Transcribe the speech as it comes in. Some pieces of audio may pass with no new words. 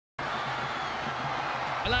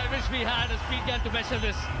Well, I wish we had a speed gun to measure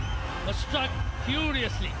this. Was struck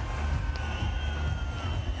furiously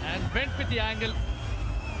and went with the angle.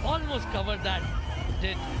 Almost covered that,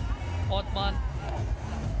 did Othman.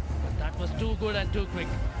 But that was too good and too quick.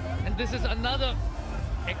 And this is another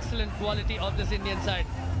excellent quality of this Indian side.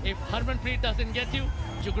 If Harmanpreet doesn't get you,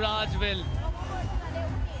 Jugraj will.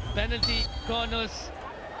 Penalty corners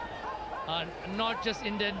are not just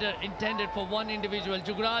intended for one individual.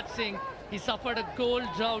 Jugraj Singh, he suffered a goal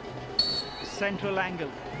drought. Central angle.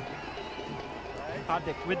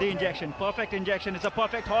 Hardik with the injection. Perfect injection. It's a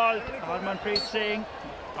perfect halt. Harmanpreet Singh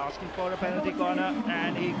asking for a penalty corner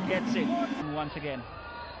and he gets it once again.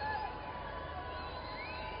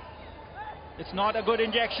 It's not a good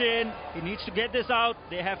injection. He needs to get this out.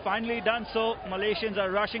 They have finally done so. Malaysians are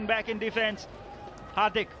rushing back in defense.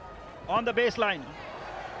 Hardik on the baseline.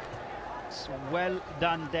 It's well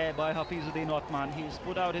done there by Hafizuddin Othman. He's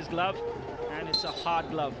put out his glove and it's a hard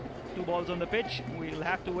glove. 2 balls on the pitch. We'll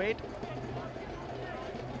have to wait.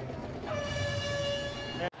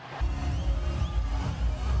 The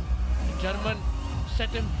German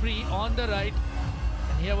set him free on the right.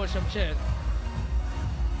 And here was Shamsher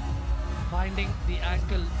finding the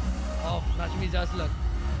ankle of Najmi Jazlan.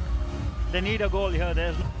 They need a goal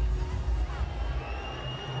here.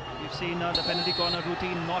 We've seen the penalty corner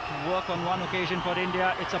routine not work on one occasion for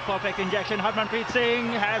India. It's a perfect injection. Harmanpreet Singh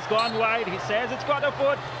has gone wide. He says it's got a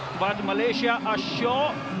foot, but Malaysia are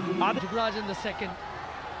sure. Jugraj in the second.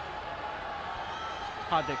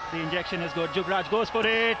 Hardik, the injection is good. Jugraj goes for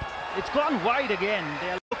it. It's gone wide again.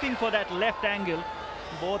 They are looking for that left angle,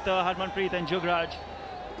 both Harmanpreet and Jugraj.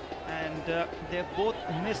 And they've both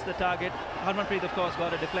missed the target. Harmanpreet, of course,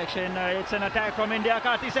 got a deflection. It's an attack from India.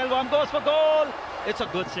 Karthi Selvam goes for goal. It's a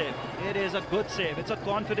good save. It is a good save. It's a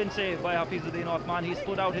confident save by Hafizuddin Othman. He's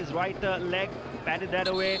put out his right leg, batted that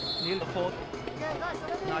away. Neil the fourth.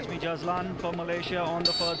 Najmi Jazlan for Malaysia on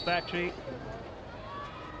the first battery.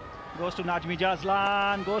 Goes to Najmi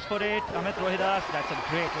Jazlan. Goes for it. Amit Rohidas. That's a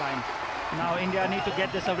great line. Now India need to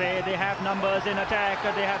get this away. They have numbers in attack.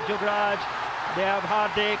 They have Jugraj. They have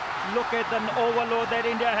Hardik. Look at the overload that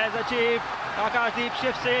India has achieved. Akashdeep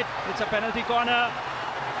shifts it. It's a penalty corner.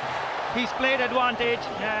 He's played advantage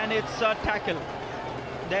and it's a tackle.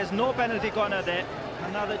 There's no penalty corner there.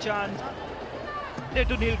 Another chance. To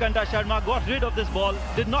Neelkanta Sharma, got rid of this ball.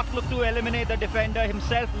 Did not look to eliminate the defender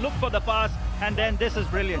himself. Looked for the pass and then this is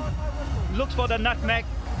brilliant. Looks for the nutmeg.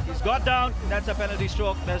 He's got down. That's a penalty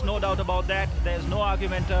stroke. There's no doubt about that. There's no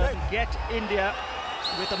argument. Get India.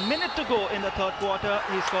 With a minute to go in the third quarter,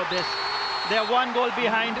 he scored this. They're 1 goal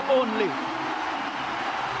behind only.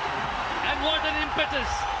 And what an impetus.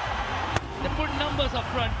 They put numbers up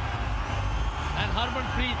front. And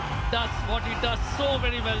Harmanpreet does what he does so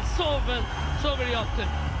very well, so very often.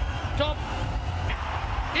 Top.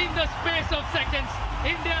 In the space of seconds,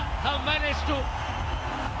 India have managed to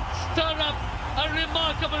stir up a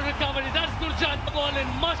remarkable recovery. That's Gurjant ball in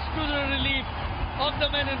much to the relief of the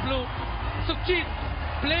men in blue. Sukhjit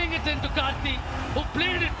playing it into Karthi, who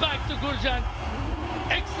played it back to Gurjant.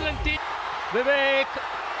 Excellent team. Vivek,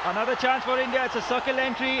 another chance for India. It's a circle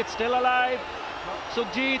entry. It's still alive.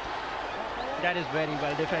 Sukhjit. That is very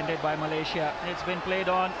well defended by Malaysia. It's been played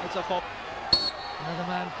on. It's a foul. Another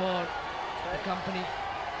man for the company.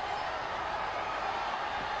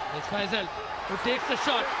 It's Faisal who takes the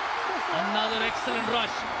shot. Another excellent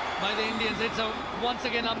rush by the Indians. It's once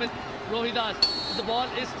again Amit Rohidas. The ball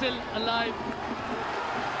is still alive.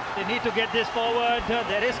 They need to get this forward.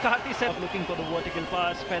 There is Karthi Selvam looking for the vertical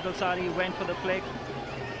pass. Faisal Sari went for the flick.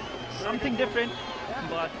 Something different.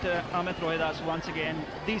 But Amit Rohidas once again.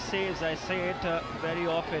 These saves, I say it very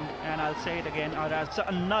often and I'll say it again. It's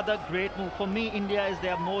another great move. For me, India is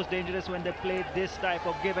their most dangerous when they play this type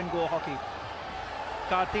of give and go hockey.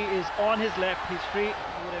 Karthi is on his left. He's free. He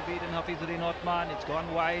would have beaten Hafizuddin Othman. It's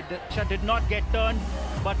gone wide. Shah did not get turned.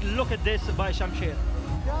 But look at this by Shamsher.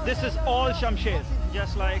 This is all Shamsher.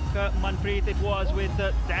 Just like Manpreet it was with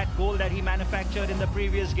that goal that he manufactured in the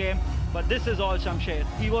previous game. But this is all Shamsher.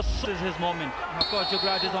 This is his moment. Of course,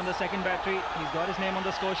 Jugraj is on the second battery. He's got his name on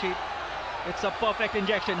the score sheet. It's a perfect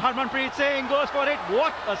injection. Harmanpreet Singh goes for it.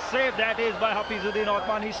 What a save that is by Hafizuddin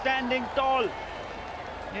Othman. He's standing tall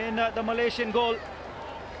in the Malaysian goal.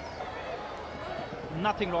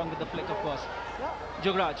 Nothing wrong with the flick, of course.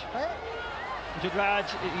 Jugraj. Jugraj,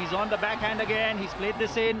 he's on the backhand again. He's played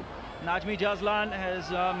this in. Najmi Jazlan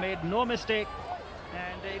has made no mistake.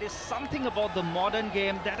 And it is something about the modern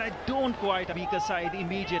game that I don't quite weaker side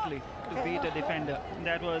immediately to beat a defender.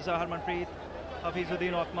 That was Harmanpreet.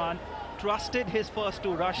 Hafizuddin Othman trusted his first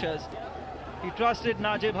 2 rushers. He trusted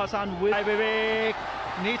Najib Hassan with Vivek.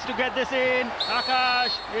 needs to get this in.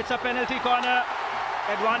 Akash, it's a penalty corner.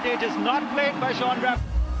 Advantage is not played by Sean Rapp.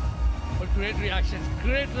 But great reactions,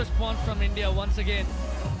 great response from India once again.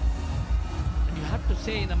 And you have to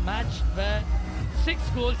say, in a match where 6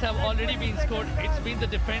 goals have already been scored, it's been the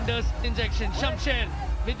defenders' injection. Shamsher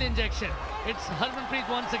with injection. It's Harmanpreet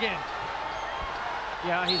once again.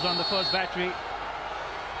 Yeah, he's on the first battery.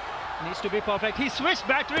 Needs to be perfect. He switched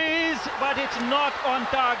batteries, but it's not on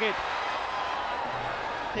target.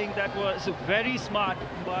 I think that was very smart,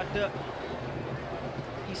 but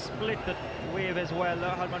he split the wave as well.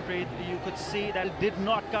 Harmanpreet, you could see that it did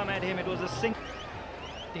not come at him. It was a sink.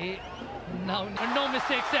 They now no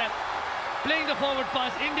mistakes there. Playing the forward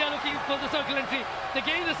pass. India looking for the circle entry. They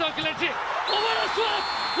gain the circle entry. Oh, what a swap!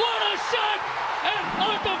 What a shot! And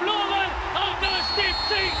out of nowhere, Akash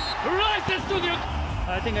Singh rises to the...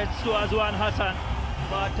 I think it's to Azwan Hassan,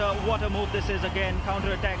 but what a move this is again.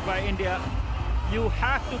 Counter-attack by India. You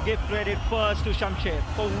have to give credit first to Shamsher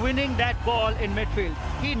for winning that ball in midfield.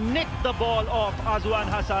 He nicked the ball off Azwan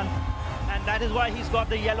Hassan, and that is why he's got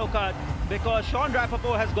the yellow card, because Sean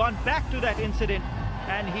Rappaport has gone back to that incident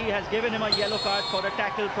and he has given him a yellow card for a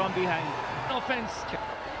tackle from behind. Offense.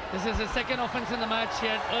 This is his second offense in the match. He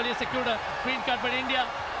had earlier secured a green card, but India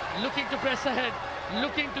looking to press ahead,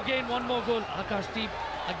 looking to gain one more goal. Akashdeep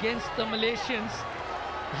against the Malaysians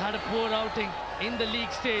had a poor outing in the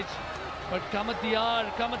league stage, but Kamat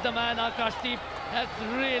the man, Akashdeep has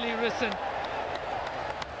really risen.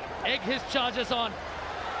 Egg his charges on.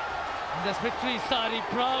 And there's Victory Sari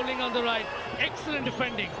prowling on the right. Excellent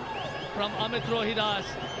defending from Amit Rohidas,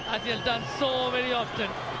 as he has done so very often.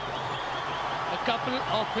 A couple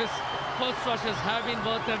of his first rushes have been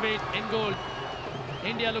worth their weight in gold.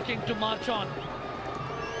 India looking to march on.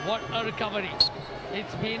 What a recovery.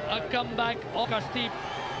 It's been a comeback of Akashdeep.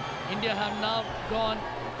 India have now gone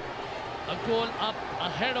a goal up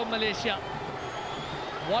ahead of Malaysia.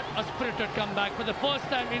 What a spirited comeback. For the first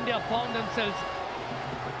time, India found themselves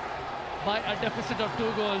by a deficit of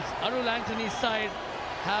 2 goals. Arul Antony's side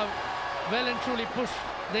have well and truly pushed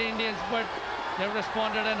the Indians, but they've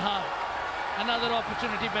responded and hard. Another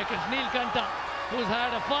opportunity beckons. Neil Kanta, who's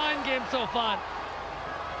had a fine game so far,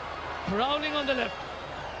 prowling on the left.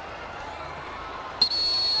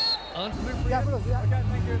 Oh,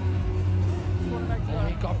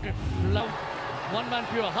 he cocked it loud. One man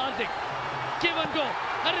pure. Hardik, give and go.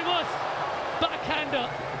 A reverse backhander.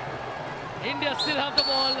 India still have the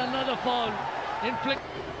ball. Another foul. Inflict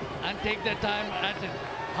and take their time at it.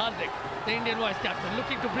 Hardik, the Indian vice captain,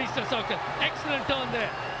 looking to breach the circle. Excellent turn there.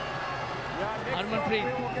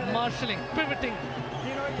 Harmanpreet marshalling, pivoting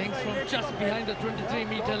things from just behind the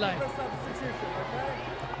 23-meter line.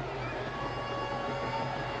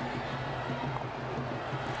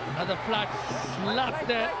 Another flat slap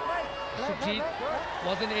there. Sujit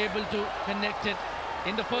wasn't able to connect it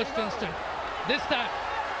in the first instant. This time,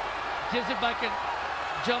 gives it back at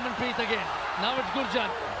Harmanpreet again. Now it's Gurjan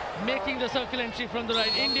making the circle entry from the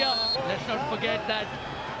right. India, let's not forget that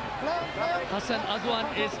Hassan Azwan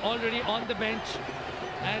is already on the bench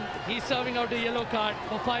and he's serving out a yellow card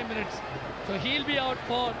for 5 minutes. So he'll be out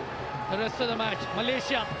for the rest of the match.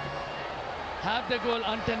 Malaysia have their goal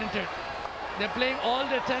untenanted. They're playing all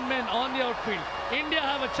their 10 men on the outfield. India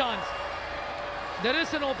have a chance. There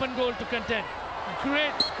is an open goal to contend.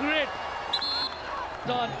 Great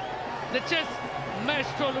on the chest.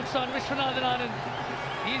 Maestro looks on Vishwanathan Anand.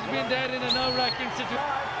 He's been there in a nerve-wracking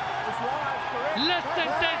situation. Less than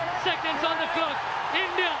 10 seconds on the clock.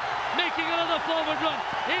 India making another forward run.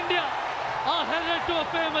 India are headed to a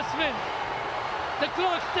famous win. The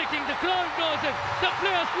clock's ticking, the crowd knows it, the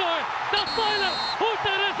players know it, the final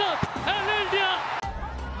hooter is up, and India.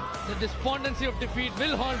 The despondency of defeat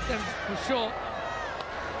will haunt them for sure,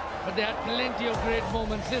 but they had plenty of great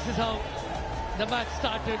moments. This is how the match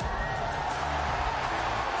started.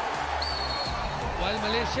 While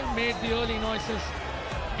Malaysia made the early noises,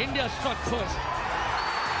 India struck first,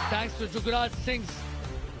 thanks to Jugraj Singh's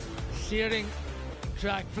searing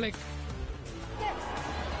drag flick.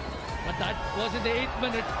 But that was in the 8th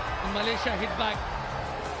minute, and Malaysia hit back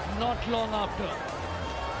not long after.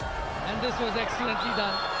 And this was excellently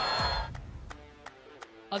done.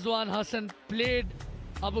 Azwan Hassan played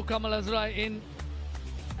Abu Kamal Azrai in,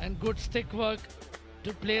 and good stick work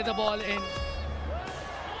to play the ball in.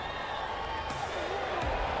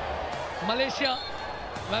 Malaysia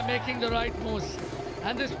were making the right moves,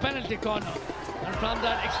 and this penalty corner, and from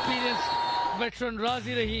that experienced veteran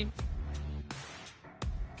Razi Rahim,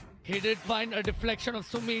 he did find a deflection of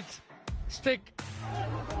Sumit's stick,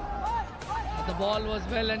 but the ball was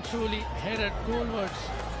well and truly headed goalwards.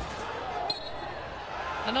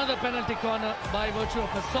 Another penalty corner by virtue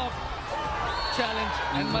of a soft challenge,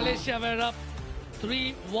 and Malaysia were up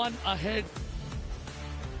 3-1 ahead.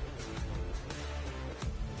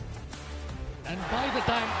 And by the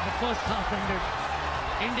time the first half ended,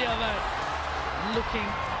 India were looking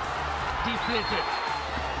deflated.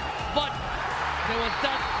 But there was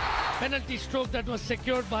that penalty stroke that was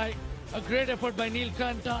secured by a great effort by Neil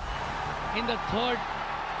Kanta in the third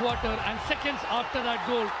quarter. And seconds after that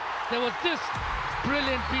goal, there was this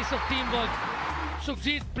brilliant piece of teamwork.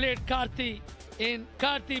 Sukhjit played Karthi in,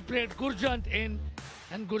 Karthi played Gurjant in,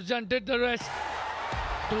 and Gurjant did the rest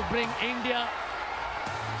to bring India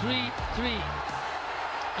 3-3.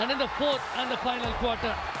 And in the fourth and the final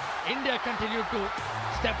quarter, India continued to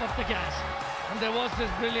step up the gas. And there was this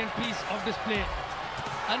brilliant piece of display.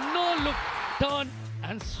 A no-look turn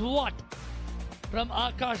and swat from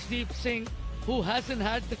Akashdeep Singh, who hasn't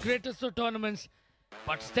had the greatest of tournaments,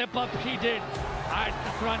 but step up he did at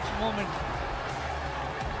the crunch moment.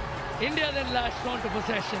 India then lashed on to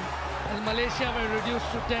possession as Malaysia were reduced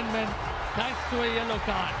to 10 men thanks to a yellow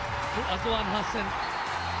card to Azwan Hassan.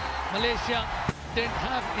 Malaysia didn't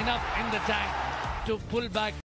have enough in the tank to pull back